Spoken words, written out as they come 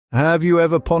Have you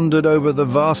ever pondered over the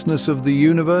vastness of the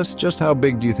universe? Just how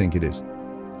big do you think it is?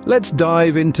 Let's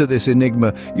dive into this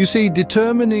enigma. You see,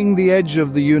 determining the edge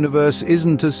of the universe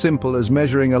isn't as simple as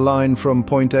measuring a line from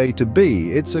point A to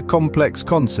B. It's a complex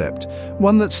concept,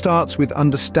 one that starts with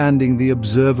understanding the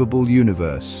observable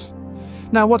universe.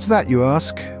 Now, what's that, you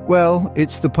ask? Well,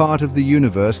 it's the part of the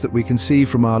universe that we can see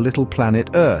from our little planet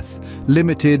Earth,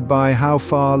 limited by how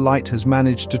far light has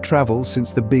managed to travel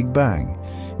since the Big Bang.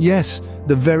 Yes,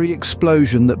 the very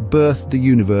explosion that birthed the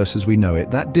universe as we know it.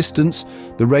 That distance,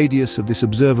 the radius of this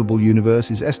observable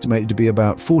universe, is estimated to be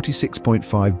about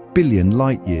 46.5 billion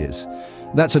light years.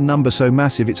 That's a number so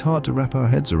massive it's hard to wrap our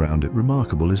heads around it.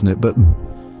 Remarkable, isn't it? But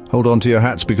hold on to your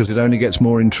hats because it only gets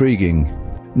more intriguing.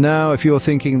 Now, if you're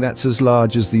thinking that's as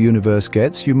large as the universe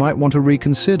gets, you might want to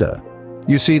reconsider.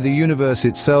 You see, the universe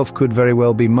itself could very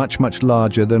well be much, much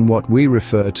larger than what we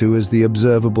refer to as the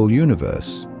observable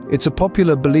universe. It's a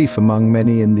popular belief among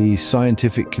many in the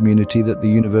scientific community that the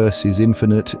universe is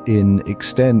infinite in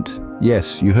extent.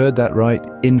 Yes, you heard that right,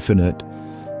 infinite.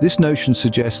 This notion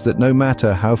suggests that no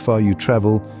matter how far you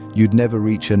travel, you'd never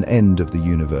reach an end of the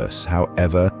universe.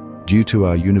 However, due to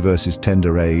our universe's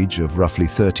tender age of roughly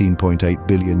 13.8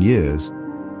 billion years,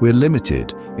 we're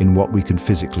limited in what we can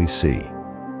physically see.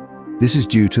 This is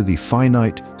due to the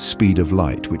finite speed of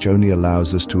light, which only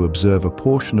allows us to observe a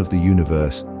portion of the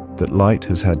universe that light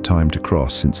has had time to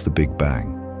cross since the Big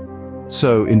Bang.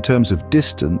 So, in terms of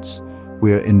distance,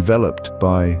 we're enveloped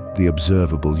by the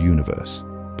observable universe.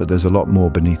 But there's a lot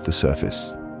more beneath the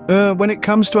surface. When it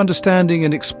comes to understanding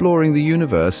and exploring the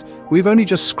universe, we've only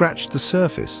just scratched the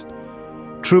surface.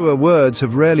 Truer words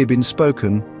have rarely been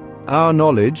spoken. Our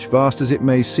knowledge, vast as it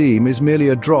may seem, is merely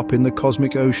a drop in the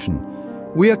cosmic ocean.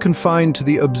 We are confined to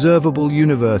the observable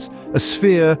universe, a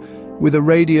sphere with a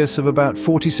radius of about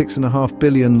 46.5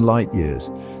 billion light years.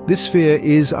 This sphere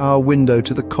is our window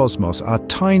to the cosmos, our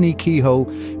tiny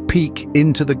keyhole peek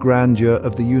into the grandeur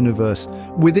of the universe.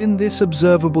 Within this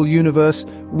observable universe,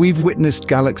 we've witnessed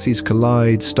galaxies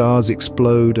collide, stars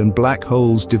explode, and black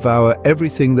holes devour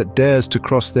everything that dares to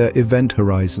cross their event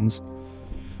horizons.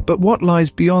 But what lies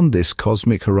beyond this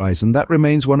cosmic horizon? That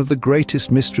remains one of the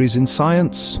greatest mysteries in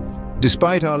science.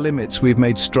 Despite our limits, we've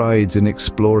made strides in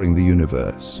exploring the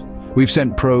universe. We've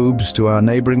sent probes to our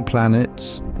neighboring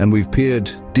planets, and we've peered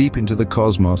deep into the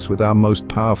cosmos with our most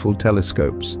powerful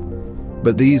telescopes.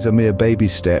 But these are mere baby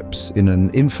steps in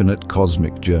an infinite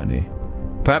cosmic journey.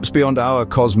 Perhaps beyond our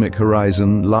cosmic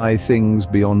horizon lie things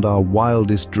beyond our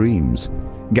wildest dreams.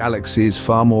 Galaxies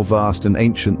far more vast and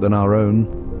ancient than our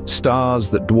own, stars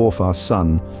that dwarf our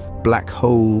sun, black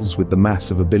holes with the mass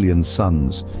of a billion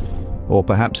suns, or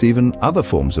perhaps even other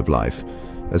forms of life,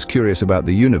 as curious about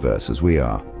the universe as we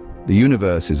are. The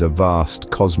universe is a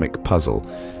vast cosmic puzzle,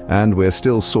 and we're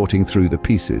still sorting through the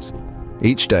pieces.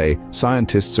 Each day,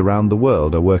 scientists around the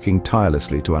world are working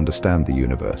tirelessly to understand the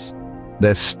universe.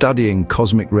 They're studying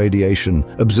cosmic radiation,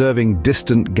 observing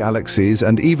distant galaxies,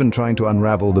 and even trying to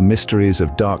unravel the mysteries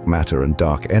of dark matter and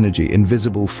dark energy,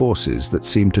 invisible forces that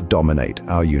seem to dominate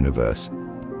our universe.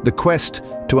 The quest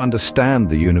to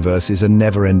understand the universe is a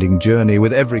never-ending journey.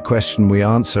 With every question we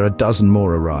answer, a dozen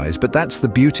more arise. But that's the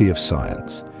beauty of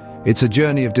science. It's a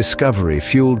journey of discovery,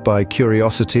 fueled by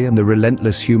curiosity and the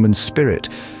relentless human spirit.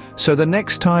 So the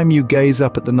next time you gaze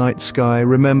up at the night sky,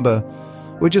 remember,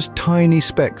 we're just tiny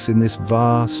specks in this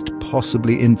vast,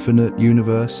 possibly infinite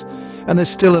universe, and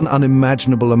there's still an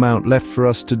unimaginable amount left for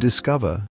us to discover.